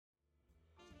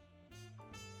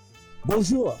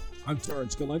Bonjour, I'm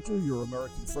Terrance, your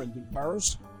American friend in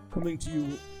Paris, coming to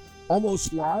you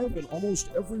almost live and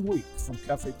almost every week from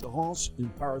Café Terrance in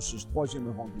Paris's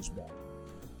troisième arrondissement.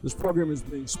 This program is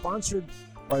being sponsored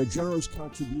by a generous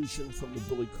contribution from the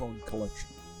Billy Cohn Collection.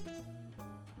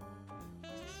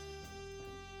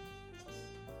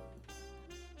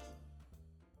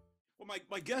 Well,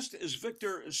 my guest is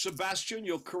Victor Sebestyen.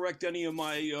 You'll correct any of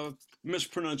my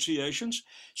mispronunciations,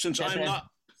 since I'm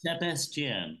not...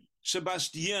 Sebestyen.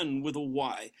 Sebestyen with a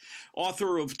Y,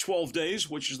 author of 12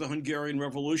 Days, which is the Hungarian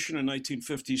Revolution in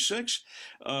 1956,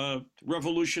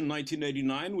 Revolution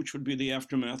 1989, which would be the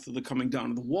aftermath of the coming down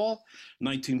of the wall,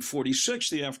 1946,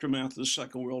 the aftermath of the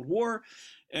Second World War,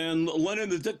 and Lenin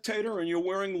the Dictator, and you're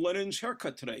wearing Lenin's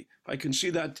haircut today. I can see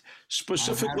that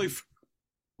specifically.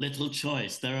 Little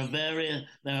choice. There aren't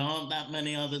that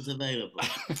many others available.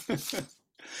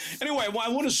 Anyway, well, I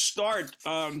want to start.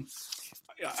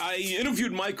 I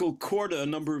interviewed Michael Korda a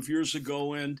number of years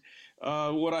ago, and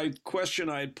question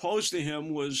I had posed to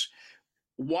him was,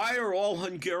 why are all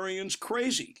Hungarians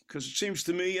crazy? Because it seems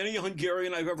to me any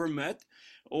Hungarian I've ever met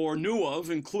or knew of,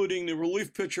 including the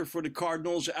relief pitcher for the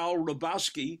Cardinals, Al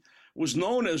Hrabowski, was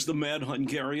known as the Mad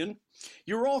Hungarian.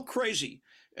 You're all crazy.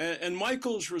 And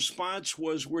Michael's response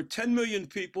was, we're 10 million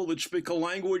people that speak a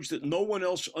language that no one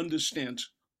else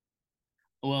understands.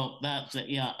 Well, that's it,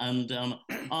 yeah. And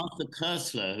Arthur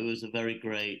Koestler, who was a very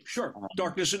great... Sure,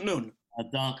 Darkness at Noon.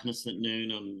 Darkness at Noon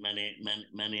and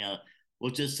many other,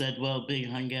 well, just said, well,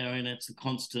 being Hungarian, it's a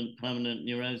constant, permanent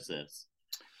neurosis,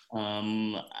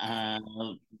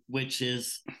 which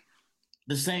is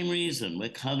the same reason. We're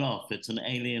cut off. It's an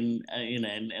alien, in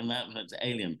that it's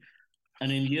alien.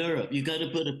 And in Europe, you go to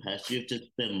Budapest, you've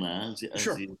just been there, as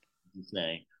sure. you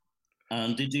say.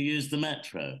 Did you use the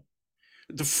metro?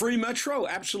 The free metro,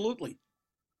 absolutely.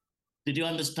 Did you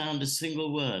understand a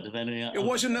single word of any? It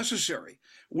wasn't necessary.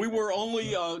 We were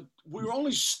only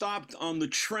stopped on the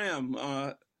tram.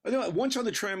 Once on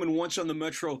the tram and once on the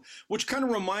metro, which kind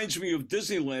of reminds me of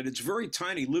Disneyland. It's very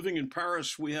tiny. Living in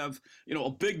Paris, we have a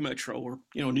big metro, or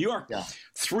New York,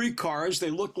 3 cars. They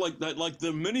look like that, like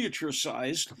they're miniature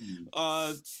sized.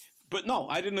 But no,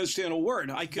 I didn't understand a word.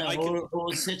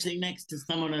 Or sitting next to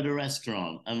someone at a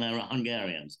restaurant and they're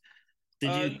Hungarians.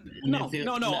 Did you? No.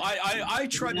 I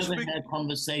tried to speak. Had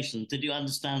conversations. Did you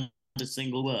understand a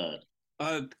single word?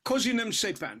 Kozinem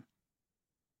Sepan.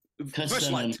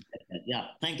 Yeah,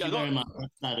 thank you very much.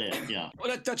 That's about it. Yeah.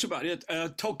 Well, that's about it.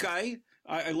 Tokay.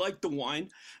 I like the wine.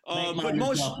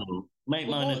 Make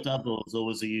mine a double is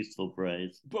always a useful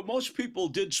phrase. But most people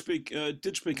did speak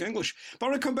English. But I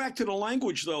want to come back to the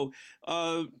language, though.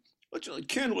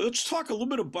 Let's talk a little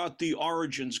bit about the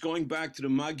origins, going back to the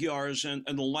Magyars and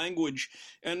the language.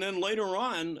 And then later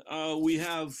on, we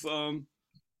have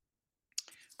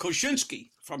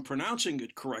Koszynski, if I'm pronouncing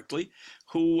it correctly,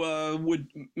 who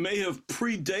may have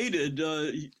predated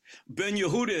Ben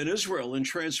Yehuda in Israel in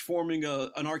transforming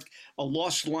a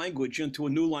lost language into a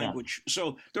new language. Yeah.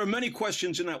 So there are many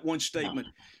questions in that one statement.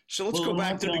 Yeah. So let's go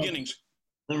back to the beginnings.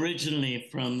 Originally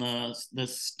from the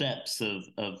steppes of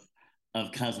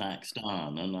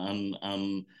Kazakhstan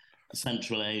and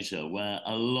Central Asia, where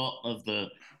a lot of the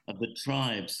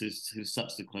tribes who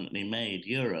subsequently made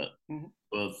Europe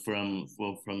were from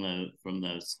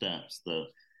those steppes. The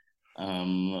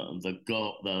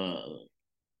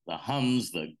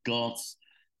Huns, the Goths,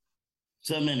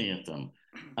 so many of them.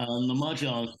 The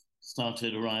Magyars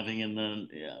started arriving in the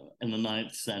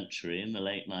 9th century, in the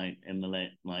late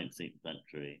 19th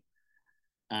century,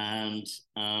 and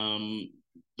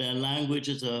their language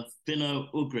is a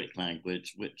Finno-Ugric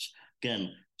language, which,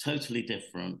 again, totally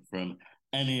different from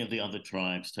any of the other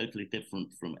tribes, totally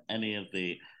different from any of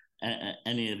the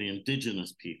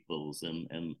indigenous peoples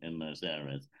in those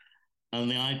areas. And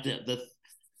the idea that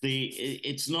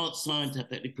it's not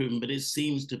scientifically proven, but it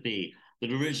seems to be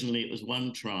that originally it was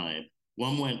one tribe.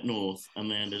 One went north and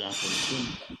they ended up in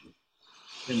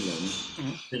Finland,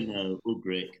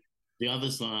 Finno-Ugric. The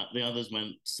others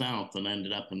went south and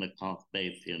ended up in the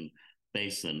Carpathian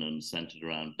Basin and centered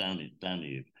around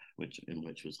Danube, which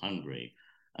was Hungary,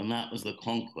 and that was the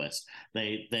conquest.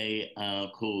 They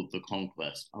called the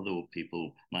conquest. Other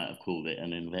people might have called it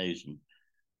an invasion,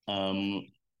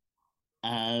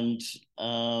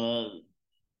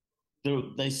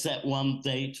 they set one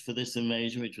date for this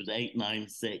invasion, which was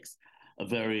 896, a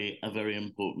very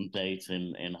important date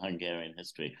in Hungarian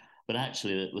history. But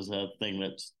actually, it was a thing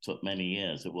that took many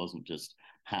years. It wasn't just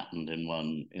happened in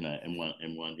one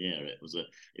year. It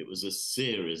was a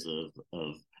series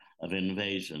of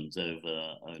invasions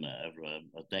over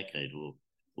a decade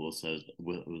or so,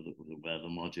 where the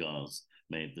Magyars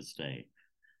made the state.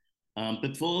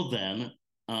 Before then,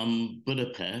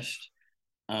 Budapest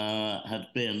had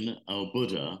been, or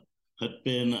Buda, had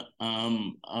been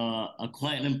a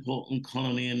quite an important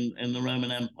colony in the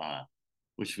Roman Empire,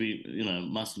 which we,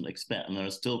 mustn't expect. And there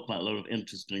are still quite a lot of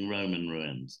interesting Roman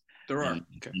ruins There are. in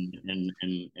Okay.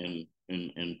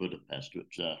 in Budapest,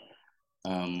 which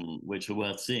are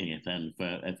worth seeing if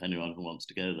anyone who wants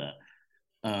to go there.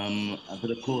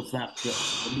 But of course,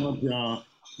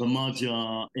 the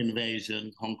Magyar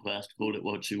invasion, conquest, call it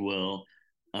what you will,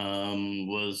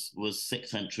 was 6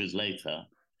 centuries later,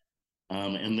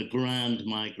 in the grand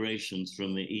migrations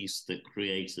from the east that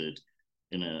created,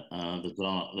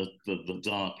 the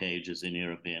dark ages in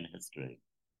European history.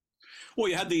 Well,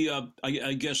 you had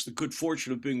I guess, the good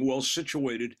fortune of being well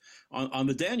situated on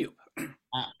the Danube.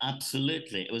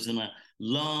 Absolutely, it was in a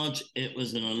large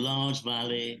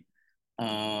valley,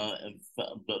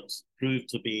 but proved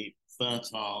to be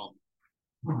fertile.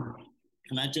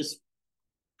 Can I just?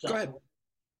 Go ahead.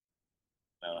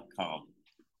 No, I can't.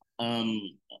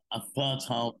 A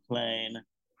fertile plain,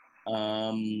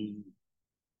 no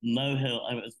hill.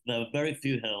 There were very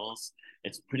few hills.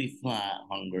 It's pretty flat,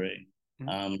 Hungary.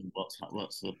 What's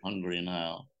Hungary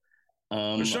now?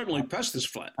 There's certainly Pestis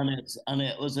flat. And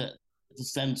it was at the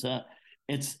center.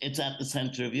 It's at the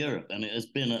center of Europe, and it has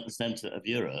been at the center of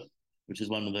Europe, which is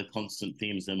one of the constant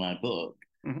themes in my book,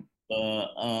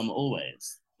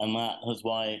 always. And that is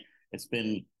why it's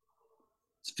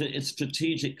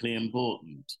strategically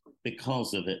important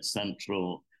because of its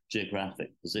central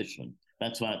geographic position.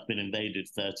 That's why it's been invaded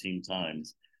 13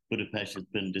 times. Budapest has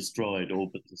been destroyed, all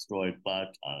but destroyed 5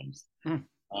 times.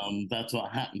 That's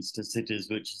what happens to cities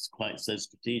which is quite so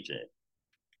strategic.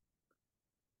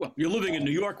 Well, you're living in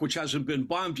New York, which hasn't been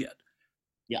bombed yet.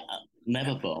 Yeah,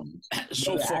 never bombed.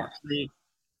 So far.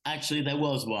 Actually, there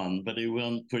was one, but it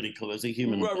wasn't critical as a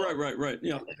human. Right.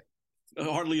 Yeah.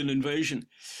 Hardly an invasion.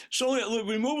 So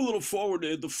we move a little forward.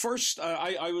 The first,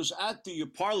 I was at the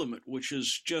Parliament, which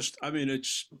is just,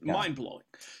 it's mind blowing.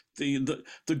 The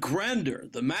grandeur,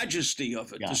 the majesty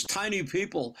of it. This tiny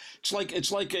people. It's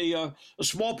like a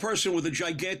small person with a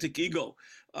gigantic ego.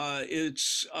 That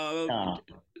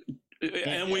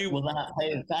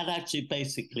actually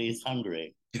basically is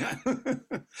Hungary. Yeah,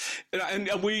 and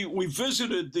we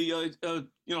visited the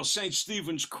St.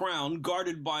 Stephen's Crown,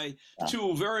 guarded by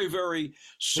two very, very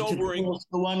sobering.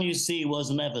 The one you see was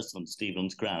never St.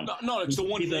 Stephen's Crown. No, it's the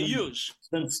one they use.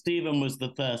 St. Stephen was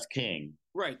the first king,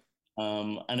 right?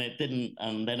 And it didn't,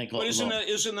 and then it got. But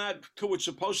isn't that who it's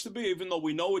supposed to be? Even though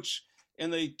we know it's,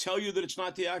 and they tell you that it's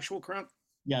not the actual crown.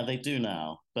 Yeah, they do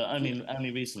now, but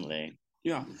only recently.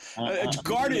 Yeah, it's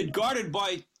guarded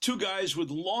by two guys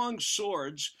with long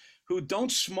swords who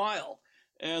don't smile,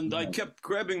 and I kept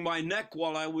grabbing my neck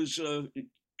while I was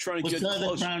trying to get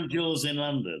close. The crown jewels in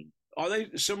London. Are they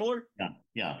similar?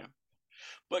 Yeah.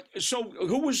 But so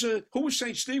who was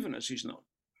Saint Stephen, as he's known?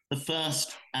 The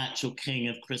first actual king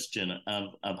of Christian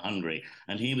of Hungary,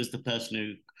 and he was the person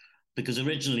who, because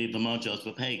originally the Magyars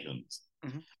were pagans,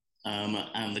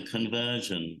 and the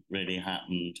conversion really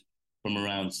happened from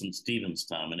around St. Stephen's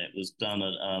time, and it was done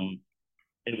at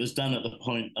the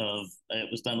point of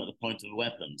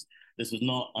weapons. This was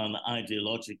not an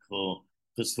ideological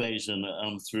persuasion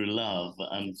through love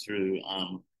and through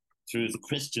the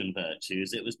Christian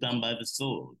virtues. It was done by the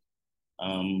sword,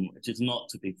 which is not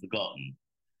to be forgotten.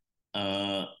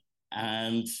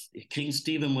 And King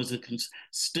Stephen was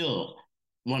still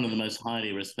one of the most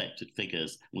highly respected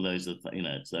figures. Although it's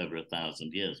over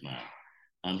 1,000 years now.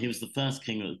 He was the first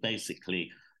king that was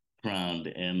basically crowned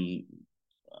in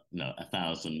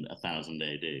 1000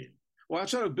 AD. Well,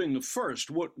 outside of being the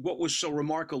first, what was so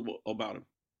remarkable about him?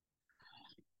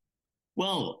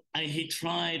 Well, he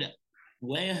tried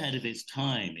way ahead of his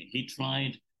time. He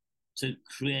tried to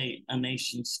create a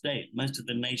nation state. Most of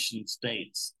the nation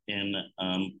states in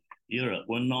Europe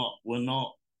were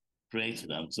not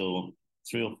created until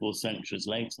 3 or 4 centuries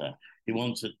later. He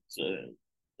wanted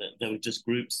there were just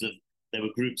groups of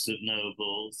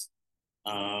nobles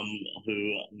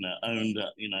who owned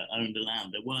a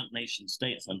land. There weren't nation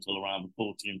states until around the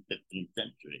 14th, 15th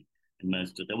century.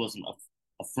 There wasn't a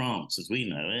France as we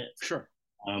know it. Sure.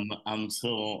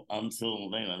 Until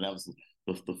that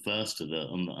was the first of it,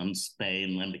 and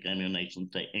Spain then became a nation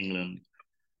state. England.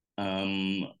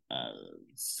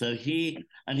 So he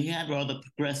had rather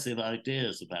progressive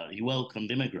ideas about it. He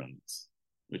welcomed immigrants,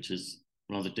 which is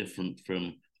rather different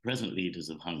from present leaders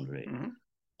of Hungary.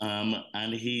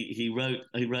 And he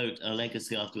wrote a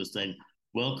legacy afterwards saying,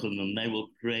 "Welcome them; they will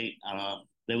create our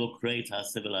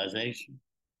civilization."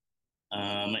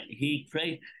 He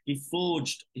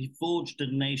forged a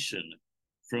nation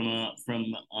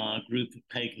from a group of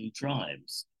pagan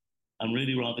tribes, and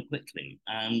really rather quickly,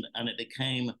 and it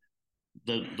became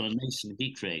the nation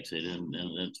he created in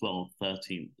the 12th,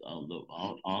 13th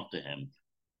after him.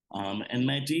 In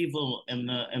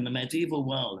the medieval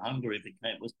world, Hungary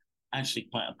was actually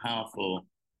quite a powerful.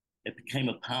 It became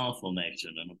a powerful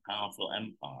nation and a powerful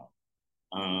empire.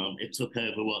 It took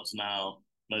over what's now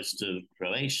most of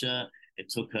Croatia. It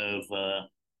took over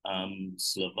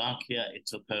Slovakia. It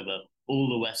took over all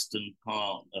the western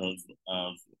part of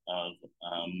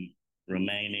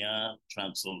Romania,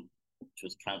 which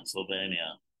was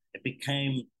Transylvania.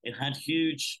 It had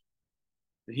huge.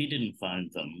 He didn't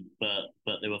find them,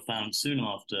 but they were found soon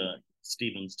after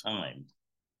Stephen's time.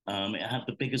 It had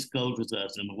the biggest gold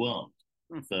reserves in the world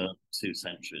for 2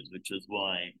 centuries, which is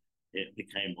why it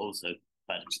became also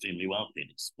quite extremely wealthy. It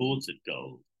exported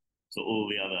gold. So all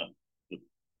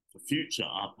the future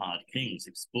Arpad kings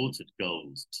exported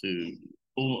gold to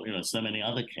so many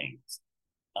other kings,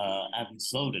 and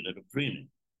sold it at a premium.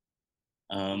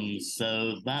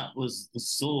 So that was the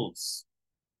source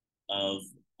of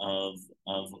of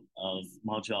of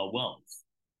Magyar wealth,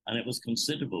 and it was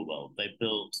considerable wealth. They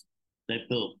built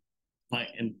quite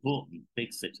important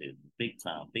big cities, big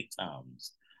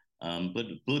towns. But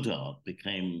Buda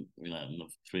became,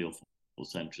 3 or 4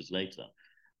 centuries later,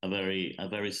 a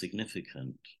very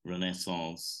significant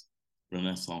Renaissance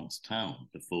town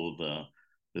before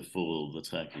the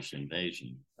Turkish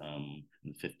invasion,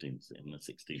 in the 16th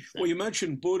century. Well, you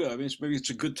mentioned Buddha. I mean, maybe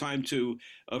it's a good time to,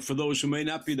 for those who may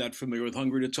not be that familiar with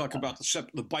Hungary, to talk about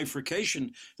the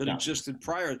bifurcation that existed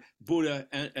prior, Buda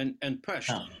and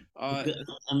Pest.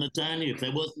 And the Danube,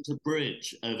 there wasn't a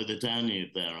bridge over the Danube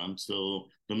there until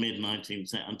the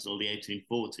until the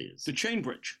 1840s. The chain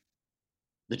bridge.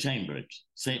 The chain bridge.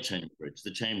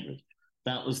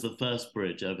 That was the first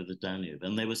bridge over the Danube,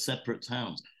 and they were separate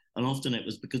towns. And often it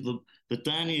was because the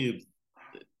Danube,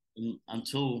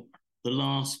 until the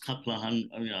last couple of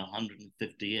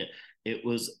 150 years, it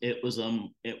was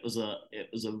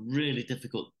a really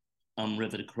difficult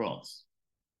river to cross.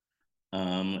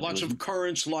 Lots of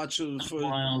currents, lots of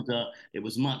wilder. It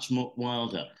was much more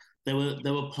wilder. There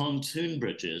were pontoon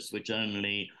bridges which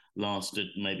only lasted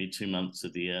maybe 2 months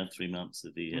of the year, 3 months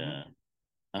of the year,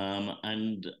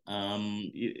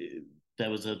 there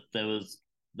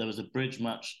was a bridge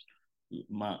much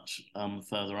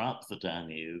further up the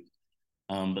Danube,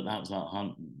 but that was like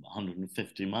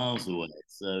 150 miles away.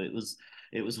 So it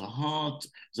was a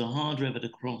hard river to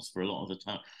cross for a lot of the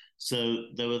time. So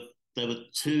there were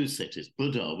 2 cities.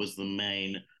 Buda was the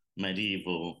main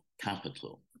medieval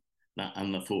capital,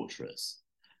 and the fortress.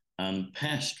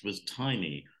 Pest was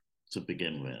tiny to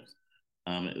begin with.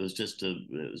 It was just a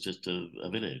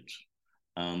village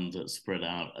that spread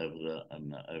out over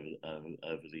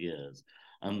the years.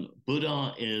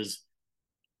 Buda is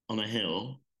on a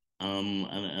hill,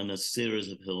 and a series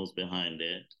of hills behind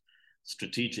it,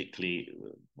 strategically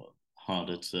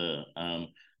harder to,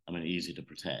 easy to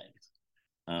protect.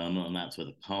 And that's where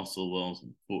the castle was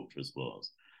and the fortress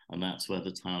was, and that's where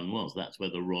the town was. That's where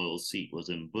the royal seat was,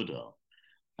 in Buda.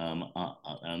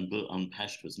 And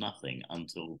Pest was nothing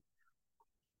until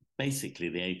basically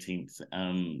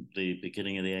the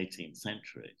beginning of the 18th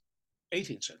century.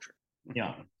 18th century.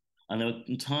 Yeah. And they were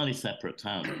entirely separate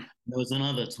towns. There was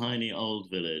another tiny old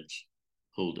village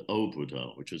called Old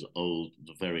Buda, which was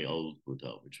the very old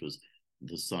Buda, which was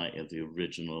the site of the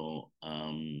original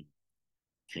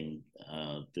king,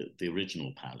 the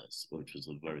original palace, which was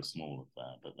a very small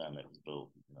affair, but then it was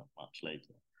built much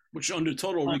later. Which under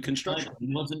total reconstruction. It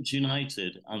wasn't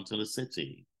united until a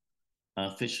city,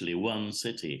 officially one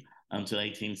city, until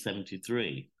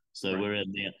 1873. So right. we're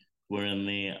in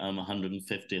the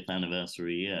 150th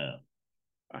anniversary year,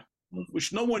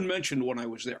 which no one mentioned when I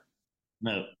was there.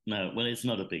 No. Well, it's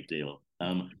not a big deal.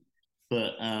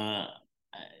 But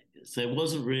so it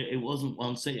wasn't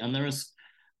one city, and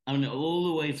all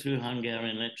the way through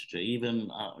Hungarian literature, even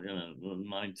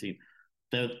 19,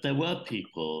 there were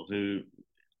people who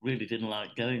really didn't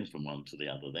like going from one to the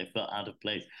other. They felt out of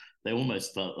place. They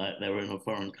almost felt like they were in a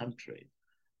foreign country.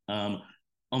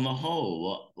 On the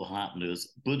whole, what happened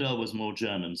was Buda was more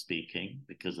German speaking,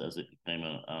 because as it became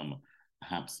a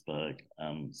Habsburg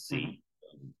seat,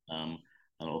 an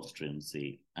Austrian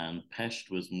seat, and Pest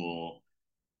was more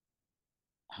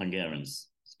Hungarian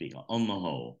speaking on the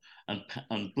whole,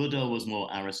 and Buda was more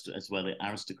it's where the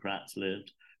aristocrats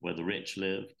lived, where the rich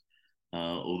lived,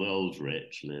 or the old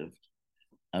rich lived.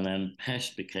 And then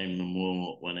Pest became the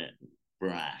more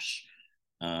brash,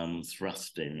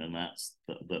 thrusting, and that's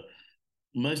the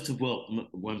most of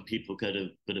when people go to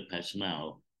Budapest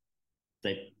now,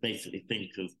 they basically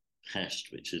think of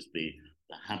Pest, which is the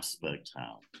the Habsburg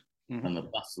town Mm-hmm. and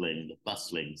the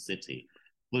bustling city,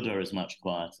 Buddha is much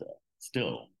quieter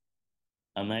still,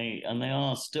 and they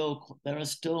are still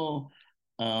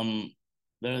um,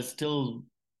 there are still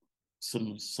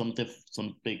some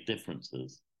big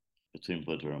differences between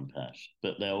Buddha and Pesh,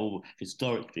 but they're all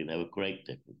historically they were great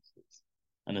differences.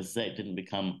 And as I say, it didn't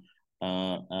become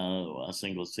a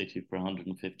single city for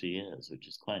 150 years, which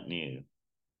is quite new.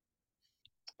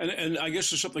 And I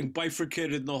guess there's something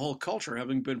bifurcated in the whole culture,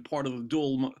 having been part of the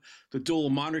dual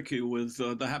monarchy with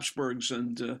the Habsburgs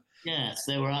and Yes,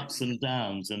 there were ups and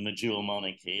downs in the dual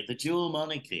monarchy. The dual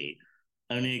monarchy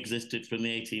only existed from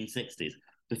the 1860s.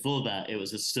 Before that, it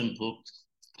was a simple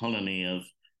colony of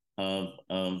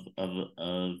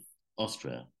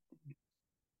Austria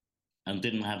and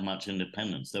didn't have much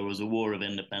independence. There was a war of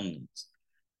independence.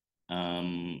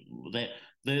 Um, they,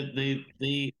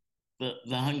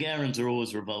 the Hungarians are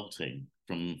always revolting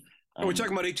from. are we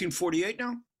talking about 1848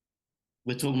 now?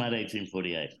 We're talking about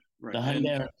 1848. Right. The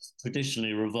Hungarians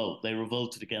traditionally revolt. They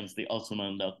revolted against the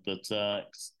Ottoman, the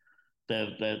Turks.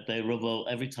 They revolt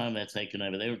every time they're taken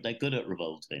over. They're good at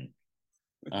revolting,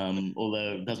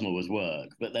 although it doesn't always work.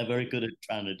 But they're very good at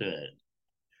trying to do it.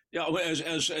 Yeah, as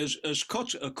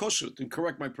Kossuth, and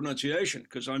correct my pronunciation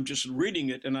because I'm just reading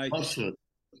it, and I Kossuth,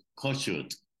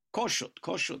 Kossuth,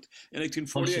 Kossuth in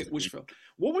 1848 was Kossuth. filled.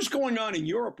 What was going on in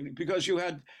Europe? Because you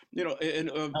had, Oh,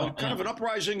 kind of an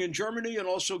uprising in Germany and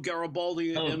also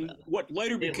Garibaldi oh, and what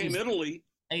later it became was Italy.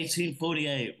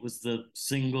 1848 was the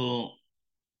single.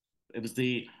 It was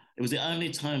the it was the only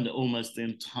time that almost the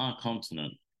entire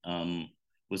continent um,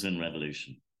 was in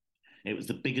revolution. It was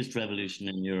the biggest revolution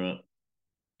in Europe.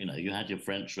 You know, you had your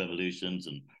French revolutions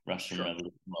and Russian Sure.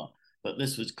 revolution, but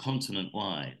this was continent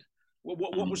wide. What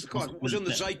was the cause? What was in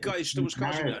the zeitgeist that In was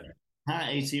causing Paris, that?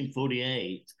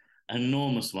 1848, an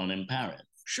enormous one in Paris,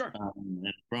 Sure.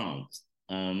 in France,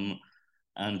 and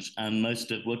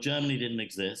most of Germany didn't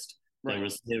exist. Right.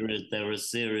 There were a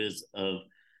series of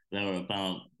there were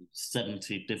about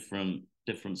 70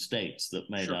 different states that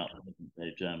made Sure. up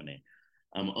Germany.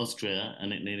 The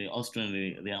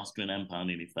Austrian Empire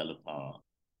nearly fell apart.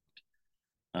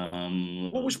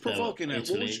 What was There were provoking that?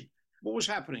 Italy What was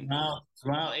happening?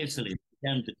 throughout Italy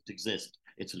again didn't exist.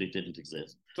 Italy didn't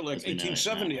exist To like as we know it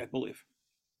 1870, now. I believe.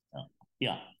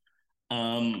 Yeah,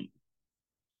 um,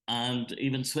 and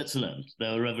even Switzerland.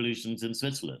 There were revolutions in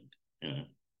Switzerland. You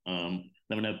know,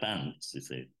 there were no banks, you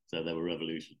see, so there were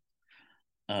revolutions.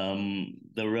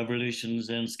 There were revolutions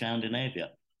in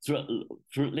Scandinavia,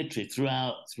 literally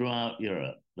throughout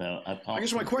Europe. There, I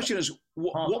guess my question is,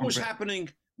 what was happening?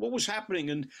 What was happening,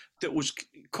 and that was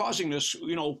causing this,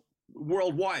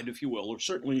 worldwide, if you will, or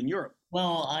certainly in Europe?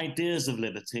 well, ideas of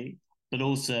liberty, but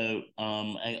also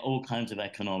all kinds of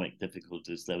economic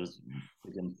difficulties. There was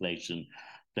big inflation.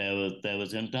 There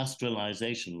was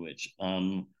industrialization, which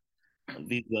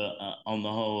these were on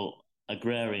the whole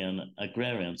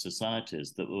agrarian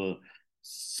societies that were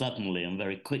suddenly and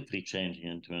very quickly changing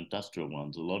into industrial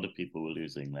ones. A lot of people were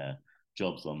losing their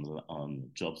jobs on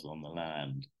the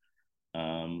land,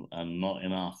 and not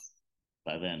enough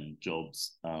by then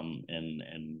jobs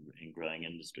in growing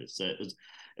industries. So it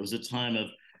was a time of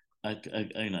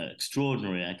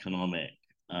extraordinary economic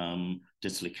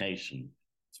dislocation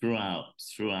throughout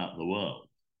the world.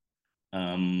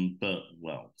 But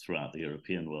well, throughout the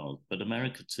European world, but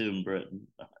America too and Britain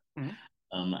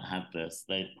Mm-hmm. had this.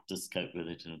 They just coped with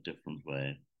it in a different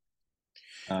way.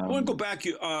 I want to go Um, back a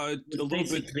it's little bit.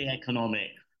 basically economic.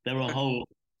 There are whole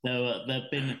there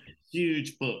have been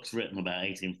huge books written about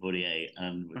 1848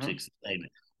 and which Uh-huh. explain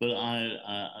it. But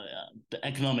the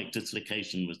economic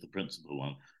dislocation was the principal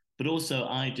one. But also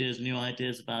new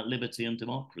ideas about liberty and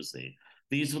democracy.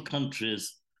 These were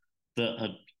countries that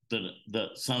had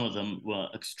that some of them were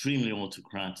extremely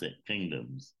autocratic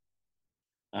kingdoms,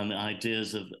 and the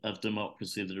ideas of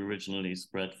democracy that originally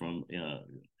spread from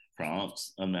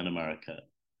France and then America.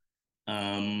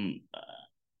 Um,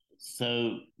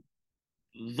 so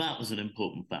that was an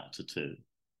important factor too.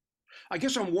 I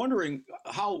guess I'm wondering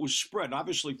how it was spread.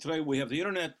 Obviously, today we have the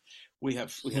internet, we Well,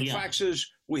 had yeah, faxes,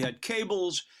 we had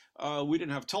cables, we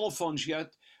didn't have telephones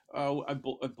yet. I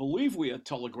believe we had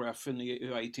telegraph in the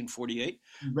 1848.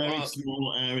 very Uh,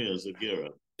 small areas of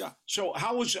Europe. yeah. So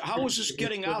how was this It was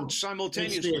getting out still, basically,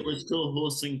 it simultaneously? was still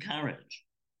horse and carriage.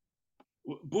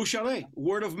 Bouche à oreille,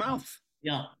 word of mouth.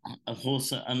 Yeah, a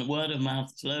horse and word of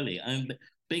mouth slowly. And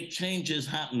big changes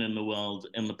happen in the world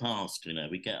in the past.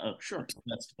 We get Sure.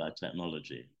 obsessed by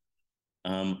technology.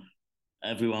 Um,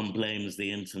 Everyone blames the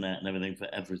internet and everything for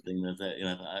everything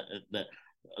that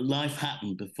life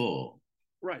happened before,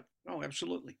 Right. Oh,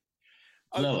 absolutely.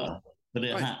 Uh, slower, but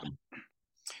it right. happened.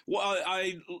 Well,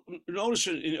 I noticed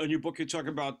in your book you talk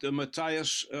about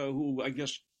Matthias, who I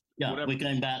guess Yeah, whatever. we're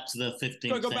going back to the 15th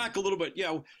Go century. back a little bit.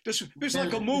 Yeah, this is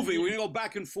like a movie. We go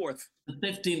back and forth. The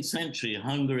 15th century,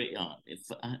 Hungary,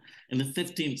 in the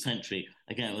 15th century,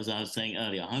 again, as I was saying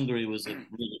earlier, Hungary was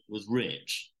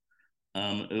rich.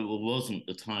 It wasn't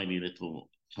the tiny little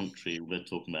country we're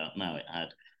talking about now.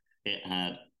 It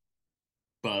had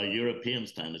by European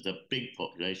standards a big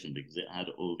population because it had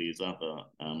all these other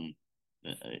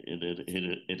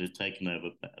it had taken over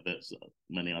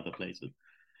many other places,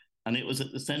 and it was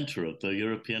at the center of the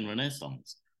European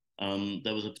Renaissance.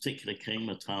 There was a particular king,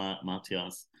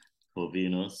 Matthias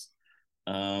Corvinus,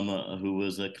 who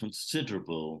was a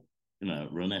considerable,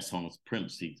 Renaissance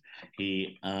prince. He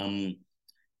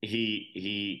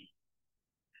he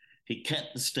he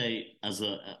kept the state as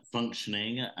a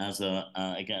functioning as a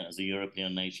again as a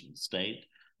European nation state,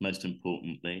 most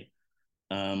importantly.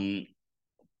 Um,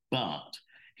 but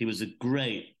he was a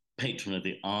great patron of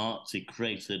the arts. He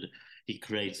created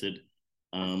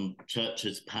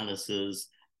churches, palaces,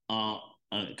 art,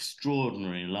 an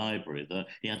extraordinary library.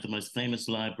 He had the most famous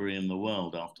library in the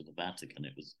world after the Vatican.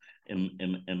 It was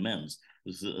immense.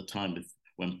 This was at a time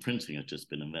when printing had just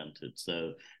been invented.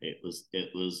 So it was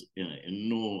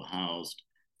enormous, housed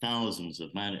thousands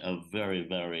of very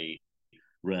very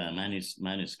rare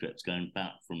manuscripts going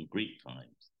back from Greek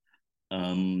times,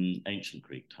 ancient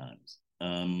Greek times.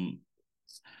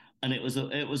 And it was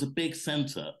a big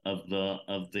center of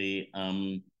the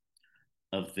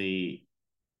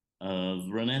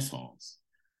Renaissance.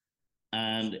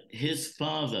 And his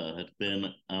father had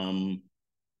been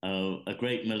a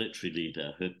great military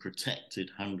leader who had protected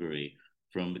Hungary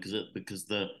because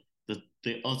the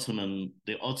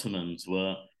Ottomans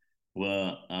were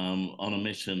on a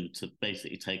mission to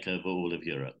basically take over all of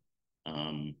Europe.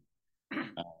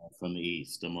 From the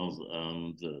east and was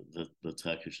the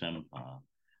Turkish Empire,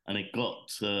 and it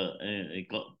got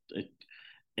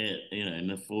in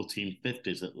the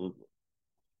 1450s,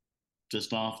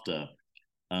 just after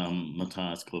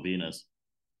Matthias Corvinus,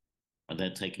 and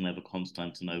they'd taken over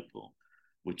Constantinople,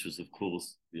 which was, of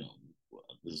course,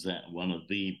 one of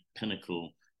the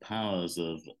pinnacle powers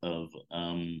of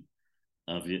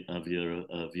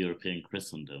European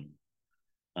Christendom.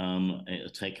 It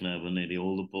had taken over nearly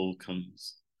all the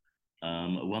Balkans.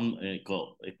 It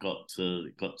got to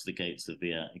the gates of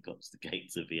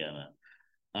Vienna.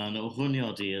 And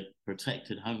Hunyadi had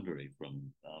protected Hungary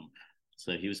from.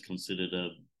 So he was considered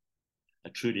a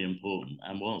truly important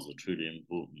and was a truly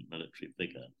important military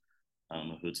figure,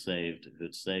 who had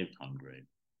saved Hungary.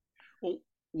 Well,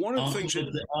 one of the things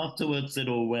afterwards it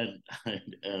all went.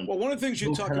 Well, one of the things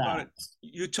you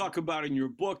talk about in your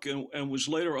book, and was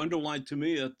later underlined to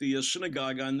me at the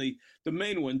synagogue on the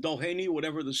main one, Doheny,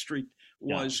 whatever the street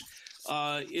was,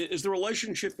 is the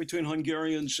relationship between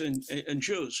Hungarians and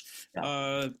Jews.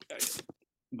 Yeah.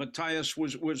 Matthias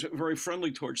was very friendly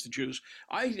towards the Jews.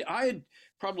 I had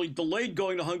probably delayed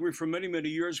going to Hungary for many, many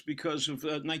years because of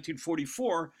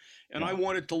 1944, and I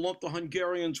wanted to lump the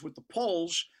Hungarians with the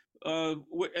Poles,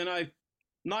 and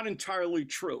not entirely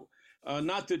true.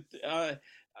 Not that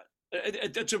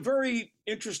it's a very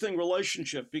interesting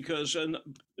relationship because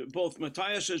both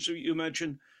Matthias, as you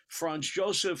mentioned, Franz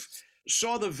Joseph,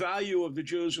 saw the value of the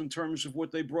Jews in terms of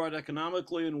what they brought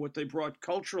economically and what they brought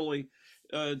culturally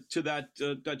to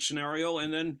that scenario.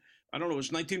 And then, I don't know,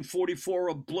 was 1944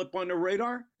 a blip on the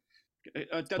radar?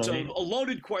 That's a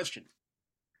loaded question.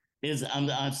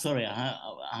 I'm sorry,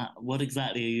 what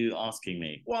exactly are you asking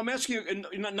me? Well, I'm asking you, in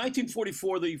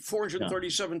 1944, the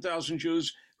 437,000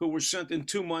 Jews who were sent in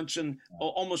 2 months, and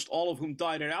almost all of whom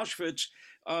died at Auschwitz,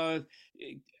 I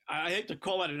hate to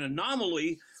call that an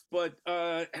anomaly, but...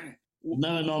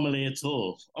 no anomaly at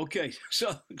all. Okay,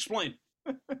 so explain.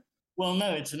 Well,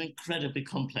 no, it's an incredibly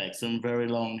complex and very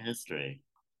long history.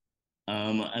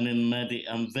 And in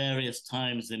various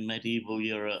times in medieval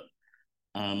Europe,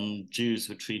 Jews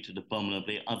were treated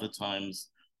abominably. Other times,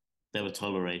 they were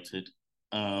tolerated,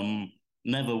 never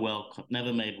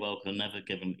made welcome, never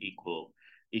given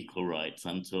equal rights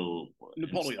until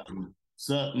Napoleon.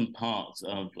 Certain parts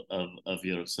of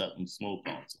Europe, certain small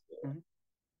parts of Europe.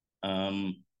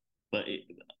 Mm-hmm. But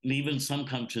even some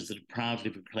countries that proudly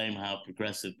proclaim how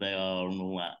progressive they are and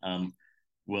all that,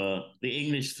 were the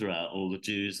English throughout all the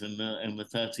Jews in the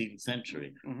 13th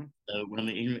century. Mm-hmm. So when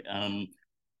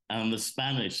the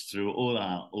Spanish threw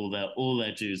all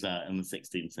their Jews out in the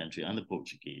 16th century, and the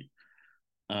Portuguese,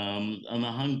 and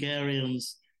the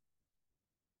Hungarians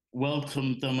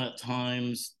welcomed them at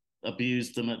times,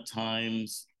 abused them at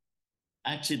times.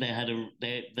 Actually,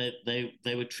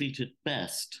 they were treated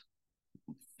best,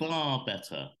 far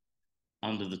better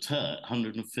under the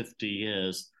 150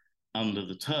 years under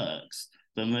the Turks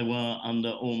than they were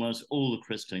under almost all the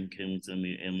Christian kings in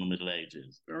the Middle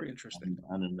Ages. Very interesting.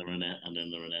 And in the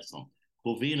Renaissance.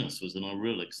 Corvinus was a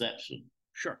real exception.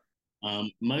 Sure.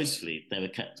 Mostly they were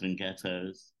kept in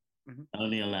ghettos, Mm-hmm.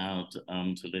 only allowed to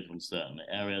live in certain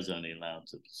areas, only allowed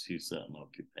to pursue certain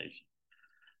occupations.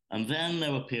 And then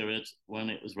there were periods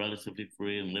when it was relatively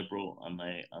free and liberal, and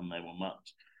they were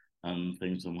much, and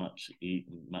things were much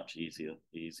easier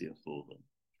for them.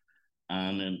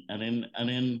 And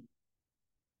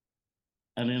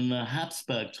in the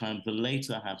Habsburg times, the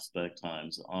later Habsburg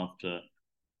times, after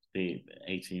the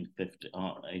 1840s,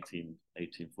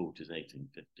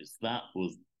 1850s, that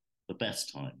was the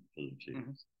best time for the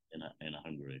Jews in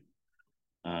Hungary,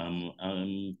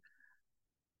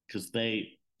 because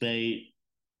they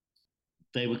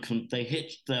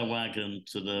hitched their wagon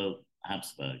to the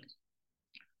Habsburgs,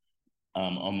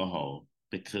 on the whole,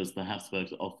 because the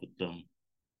Habsburgs offered them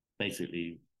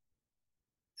basically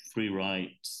free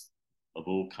rights of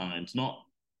all kinds, not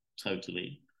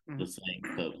totally the same,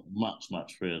 but much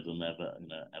freer than ever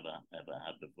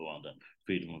had before, under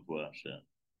freedom of worship.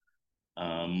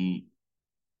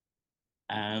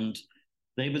 And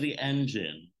they were the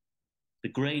engine, the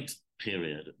great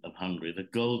period of Hungary, the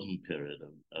golden period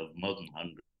of modern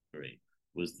Hungary,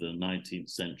 was the 19th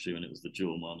century, when it was the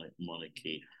dual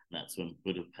monarchy. That's when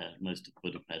most of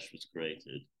Budapest was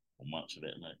created, or much of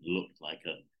it, and it looked like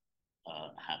a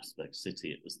Habsburg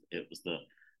city. It was the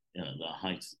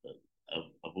height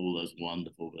of all those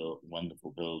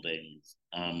wonderful buildings.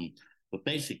 But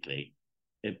basically,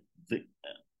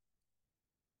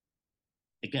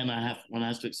 again, one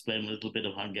has to explain a little bit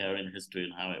of Hungarian history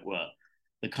and how it worked.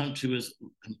 The country was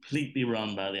completely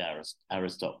run by the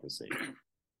aristocracy.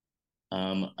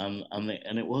 And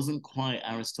it wasn't quite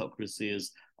aristocracy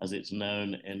as it's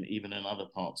known even in other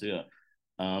parts of Europe.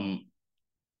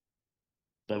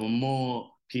 There were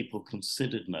more people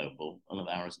considered noble and of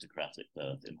aristocratic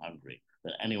birth in Hungary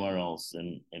than anywhere else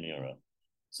in Europe.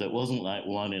 So it wasn't like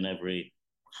one in every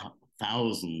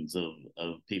thousands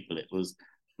of people. It was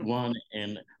one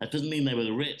in. That doesn't mean they were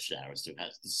the rich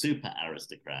aristocrats. The super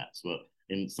aristocrats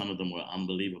some of them were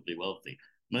unbelievably wealthy.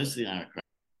 Most of the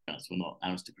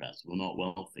aristocrats were not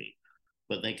wealthy,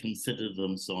 but they considered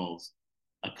themselves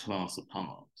a class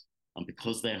apart. And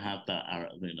because they had that,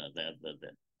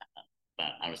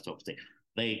 that aristocracy,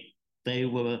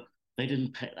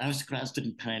 aristocrats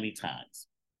didn't pay any tax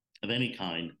of any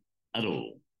kind at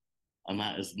all. And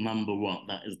that is number one.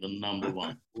 That is the number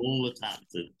one. All the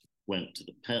taxes went to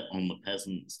on the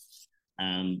peasants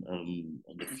and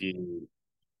the few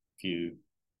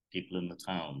people in the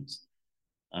towns.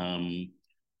 And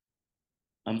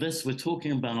this, we're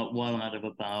talking about 1 out of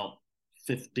about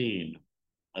 15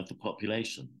 of the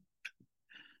population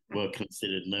were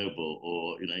considered noble,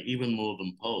 or even more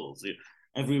than Poles.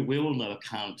 We all know a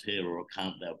count here or a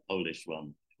count there, a Polish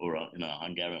one or a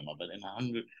Hungarian one, but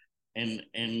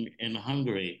in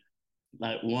Hungary,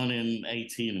 like 1 in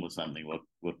 18 or something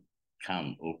would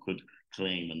count or could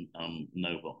claim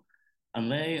noble,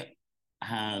 and they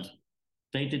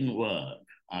didn't work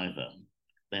either.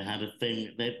 They had a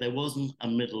thing. There wasn't a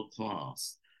middle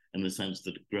class in the sense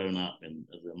that had grown up in,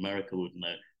 as America would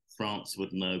know, France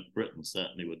would know, Britain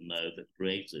certainly would know,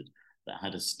 that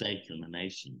had a stake in the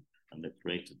nation and that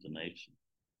created the nation.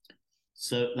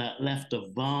 So that left a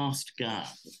vast gap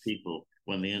of people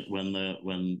when the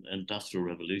Industrial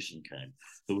Revolution came,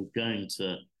 who were going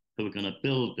to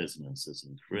build businesses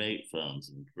and create firms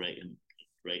and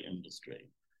create industry,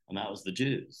 and that was the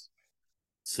Jews.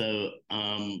 So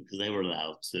because they were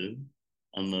allowed to,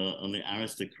 and the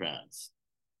aristocrats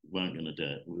weren't going to do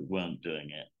it. Weren't doing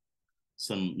it.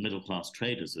 Some middle class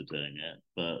traders were doing it,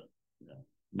 but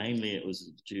mainly it was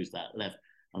the Jews that left,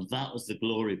 and that was the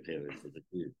glory period for the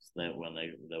Jews. There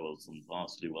were some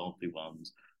vastly wealthy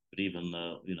ones, but even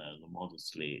the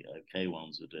modestly okay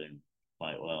ones were doing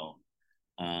quite well,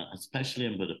 especially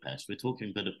in Budapest. We're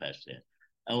talking Budapest here.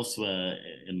 Elsewhere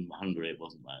in Hungary, it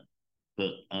wasn't that,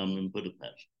 but in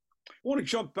Budapest. I want to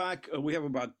jump back. We have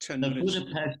about 10 minutes.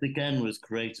 Budapest again was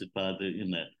created by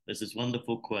there's this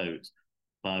wonderful quote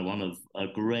by a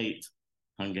great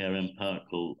Hungarian poet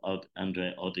called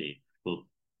Andrei Odi, called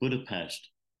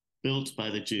 "Budapest, built by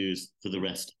the Jews for the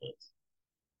rest of us."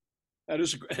 That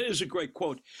is a great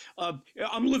quote.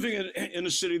 I'm living in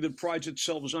a city that prides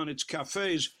itself on its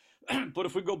cafes, but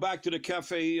if we go back to the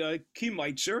Cafe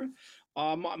Kiemeizer,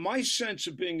 my sense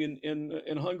of being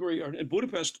in Hungary or in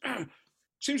Budapest,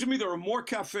 seems to me there are more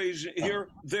cafes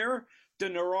there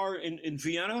than there are in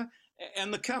Vienna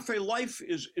And the cafe life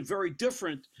is very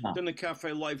different Yeah. than the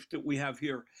cafe life that we have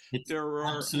here. It's There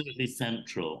are, absolutely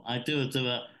central. I do a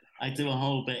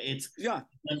whole bit. yeah. I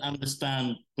don't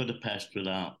understand Budapest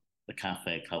without the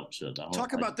cafe culture. The whole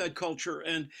Talk about that culture,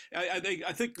 and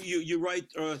I think you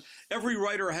write. Every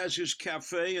writer has his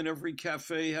cafe, and every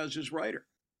cafe has his writer.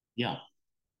 yeah.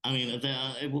 I mean,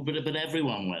 but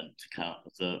everyone went to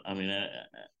so I mean,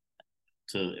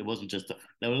 it wasn't just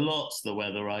there were lots that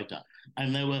were the writer,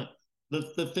 and there were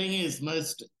the thing is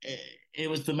it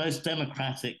was the most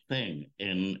democratic thing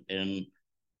in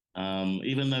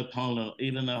even though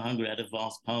Hungary had a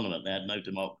vast parliament, they had no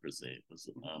democracy. It was,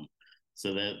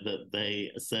 so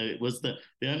it was the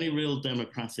only real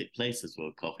democratic places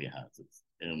were coffee houses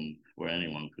where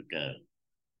anyone could go,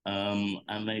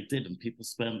 and they did, and people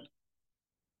spent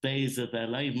days of their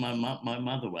life. My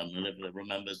mother, when lived there,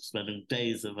 remembers spending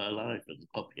days of her life in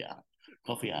coffee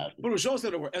house. But it was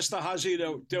also there were Esterhazy,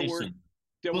 there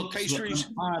were pastries.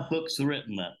 Books were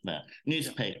written there.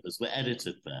 Newspapers were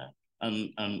edited there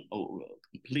and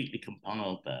completely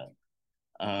compiled there.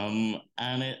 There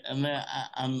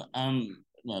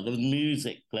was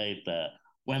music played there.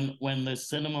 When the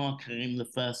cinema came, the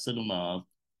first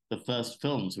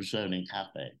films were shown in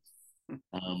cafes.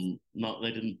 Not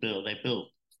they didn't build they built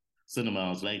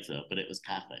cinemas later, but it was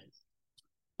cafes.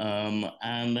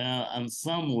 And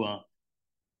some were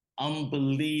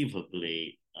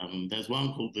unbelievably. There's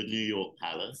one called the New York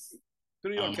Palace. The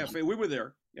New York Cafe. We were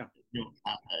there. Yeah.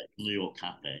 New York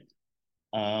Cafe.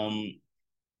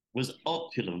 Was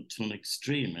opulent to an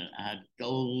extreme. It had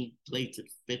gold-plated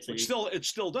fittings. It still does. It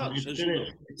still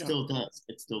does.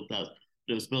 It still does.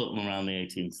 It was built around the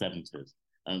 1870s,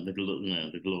 and the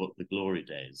glory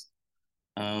days.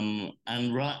 I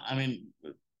mean,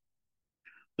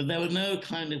 but there were no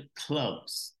kind of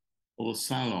clubs or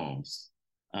salons,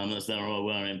 as there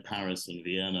were in Paris and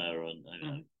Vienna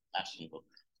and fashionable.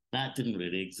 That didn't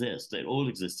really exist. It all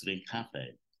existed in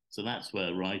cafes. So that's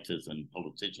where writers and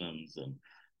politicians and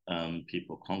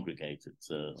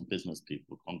business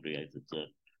people congregated to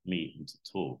meet and to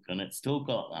talk. And it still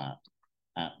got that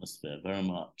atmosphere very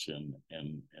much in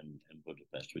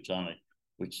Budapest, which I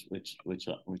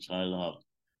love.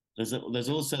 There's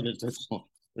also this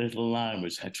little line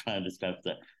which I try and describe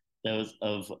that there was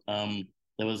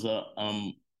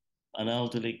an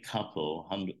elderly couple,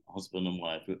 husband and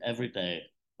wife, who every day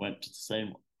went to the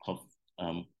same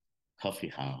coffee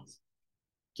house,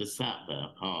 just sat there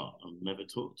apart and never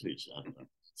talked to each other.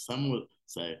 Some would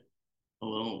say, "Oh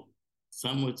well,"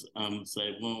 some would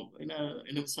say, "Well,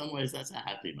 in some ways that's a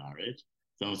happy marriage."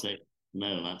 Some would say,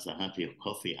 "No, that's a happy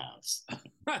coffee house."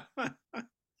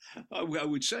 I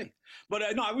would say, but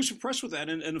no, I was impressed with that,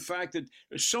 and the fact that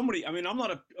so many. I mean, I'm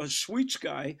not a sweets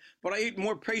guy, but I ate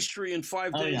more pastry in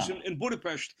 5 days in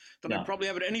Budapest than I probably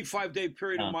have at any 5-day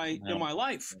period in my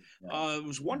life. It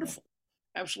was wonderful,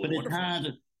 absolutely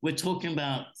wonderful. We're talking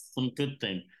about some good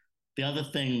thing. The other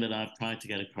thing that I've tried to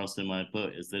get across in my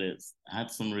book is that it's had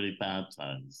some really bad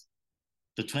times.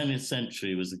 The 20th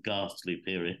century was a ghastly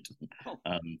period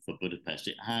for Budapest.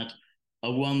 It had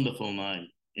a wonderful our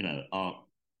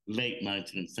late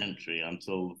 19th century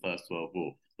until the First World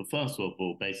War. The First World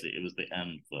War, basically, it was the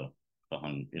end for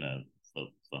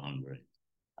Hungary,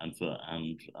 and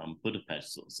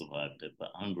Budapest sort of survived it,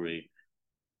 but Hungary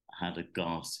had a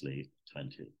ghastly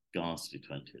 20th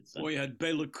century. Well, you had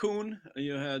Bela Kun,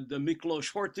 you had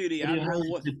Miklos Horthy, the admiral.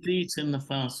 You had defeat in the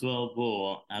First World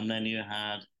War, and then you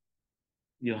had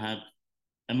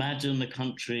imagine the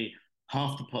country,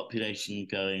 half the population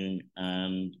going,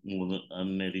 and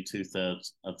nearly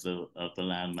 2/3 of the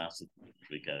land mass of the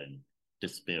country going,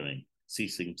 disappearing,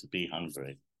 ceasing to be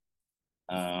Hungary,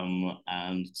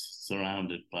 and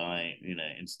surrounded by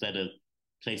instead of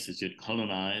places you'd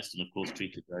colonized and of course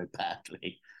treated very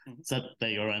badly, so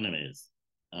they're your enemies,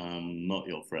 not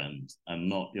your friends and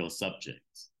not your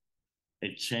subjects.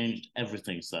 It changed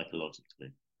everything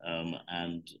psychologically,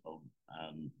 and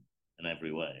in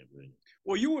every way, really.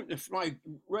 Well, if I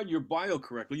read your bio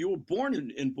correctly, you were born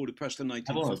in Budapest in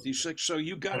 1956, so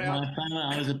you got out.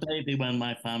 I was a baby when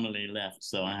my family left,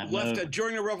 so I have left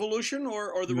during a revolution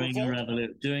or the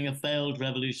revolt? During a failed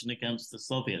revolution against the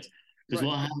Soviets. Because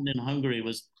what happened in Hungary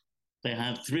was they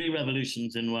had 3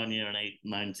 revolutions in 1 year in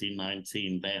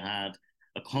 1919. They had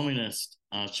a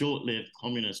short-lived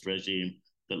communist regime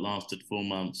that lasted 4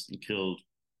 months and killed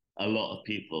a lot of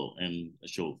people in a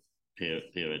short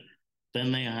period.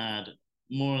 Then they had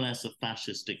more or less a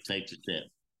fascist dictatorship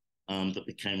that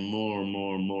became more and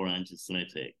more and more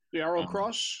anti-Semitic. The Arrow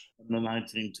Cross? From the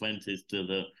 1920s to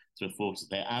the 40s.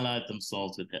 They allied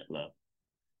themselves with Hitler.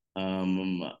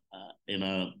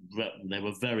 They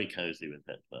were very cozy with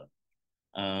Hitler.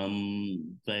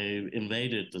 they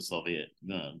invaded they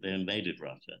invaded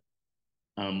Russia,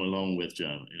 along with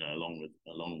Germany,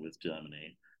 along with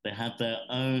Germany. They had their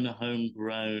own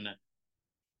homegrown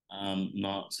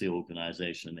Nazi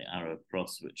organization, the Arrow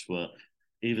Cross, which were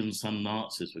even some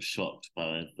Nazis were shocked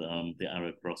by the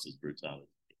Arrow Cross's brutality.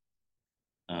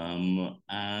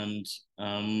 And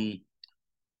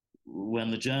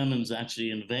when the Germans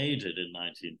actually invaded in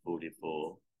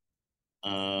 1944,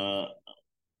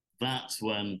 that's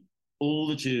when all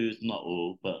the Jews, not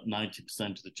all, but 90%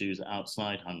 of the Jews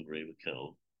outside Hungary were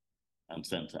killed and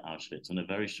sent to Auschwitz in a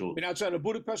very short. I mean, outside of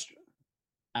Budapest?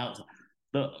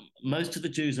 But most of the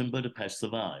Jews in Budapest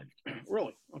survived.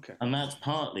 Really? Okay. And that's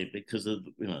partly because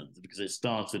because it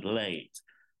started late.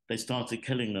 They started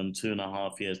killing them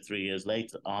 2.5 years, 3 years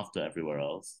later, after everywhere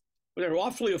else. But they're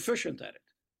awfully efficient at it.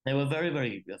 They were very,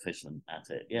 very efficient at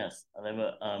it. Yes, and they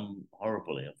were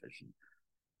horribly efficient.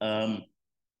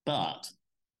 But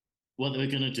what they were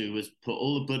going to do was put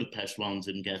all the Budapest ones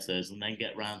in ghettos and then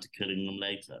get round to killing them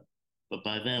later. But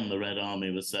by then, the Red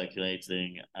Army was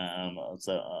circulating around,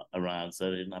 so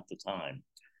they didn't have the time.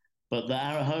 But the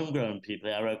Arrow homegrown people,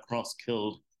 the Arrow Cross,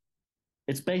 killed.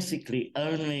 It's basically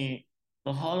only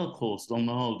the Holocaust on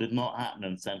the whole did not happen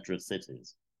in the center of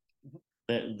cities.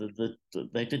 They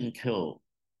didn't kill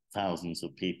thousands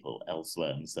of people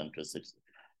elsewhere in the center of cities.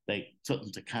 They took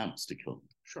them to camps to kill them.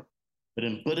 Sure. But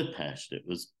in Budapest, it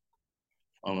was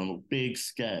on a big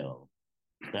scale.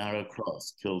 The Arrow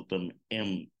Cross killed them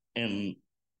in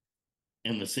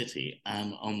the city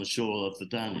and on the shore of the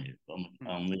Danube,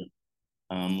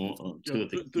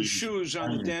 the shoes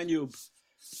on the Danube.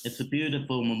 It's a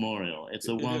beautiful memorial. It's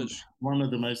one of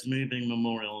the most moving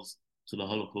memorials to the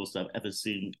Holocaust I've ever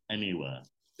seen anywhere.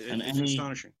 It's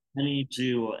astonishing. Any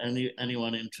Jew or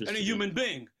anyone interested, any human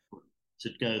being,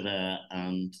 should go there,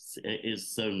 and it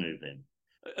is so moving.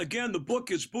 Again, the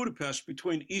book is Budapest,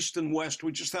 Between East and West.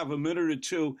 We just have a minute or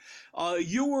two.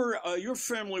 Your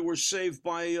family were saved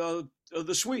by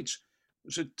the Swedes.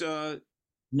 Was it?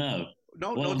 No.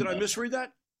 No. Did I misread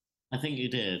that? I think you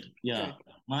did. Yeah, okay.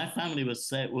 My family was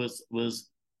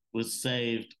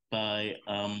saved by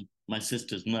my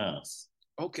sister's nurse.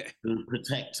 Okay. Who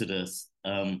protected us?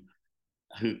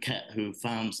 Who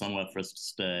found somewhere for us to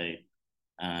stay,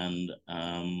 and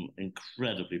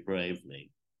incredibly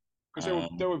bravely. Because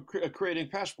they were creating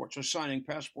passports or signing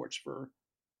passports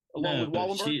along with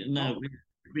Wallenberg?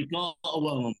 We got a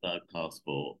Wallenberg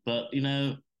passport, but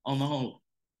on the whole,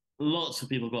 lots of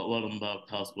people got Wallenberg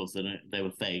passports and they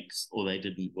were fakes or they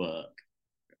didn't work.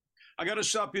 I got to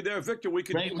stop you there, Victor. We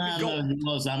can go. He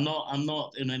was. I'm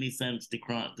not in any sense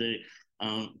decrying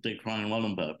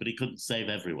Wallenberg, but he couldn't save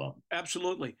everyone.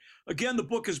 Absolutely. Again, the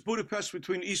book is Budapest,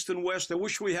 Between East and West. I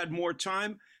wish we had more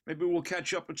time. Maybe we'll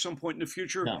catch up at some point in the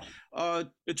future. Yeah.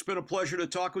 It's been a pleasure to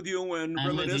talk with you and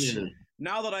reminisce.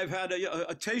 Now that I've had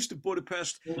a taste of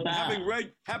Budapest,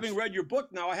 having read your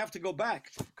book, now I have to go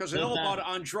back because I know about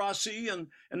Andrassy and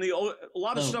a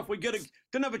lot of stuff we didn't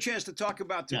have a chance to talk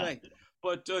about today. Yeah.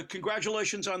 But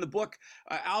congratulations on the book,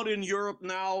 out in Europe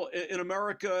now, in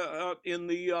America in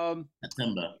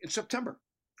September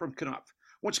from Knopf.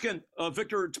 Once again,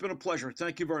 Victor, it's been a pleasure.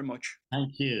 Thank you very much.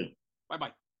 Thank you.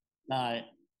 Bye-bye. Bye.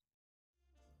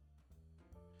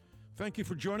 Thank you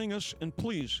for joining us, and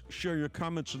please share your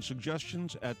comments and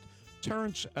suggestions at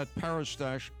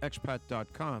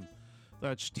Terrance@paris-expat.com.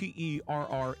 That's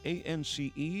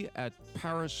TERRANCE at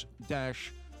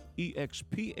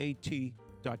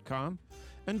paris-expat.com.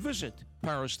 And visit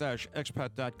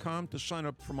paris-expat.com to sign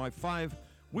up for my 5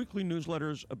 weekly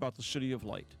newsletters about the City of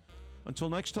Light. Until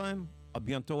next time, à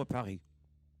bientôt à Paris.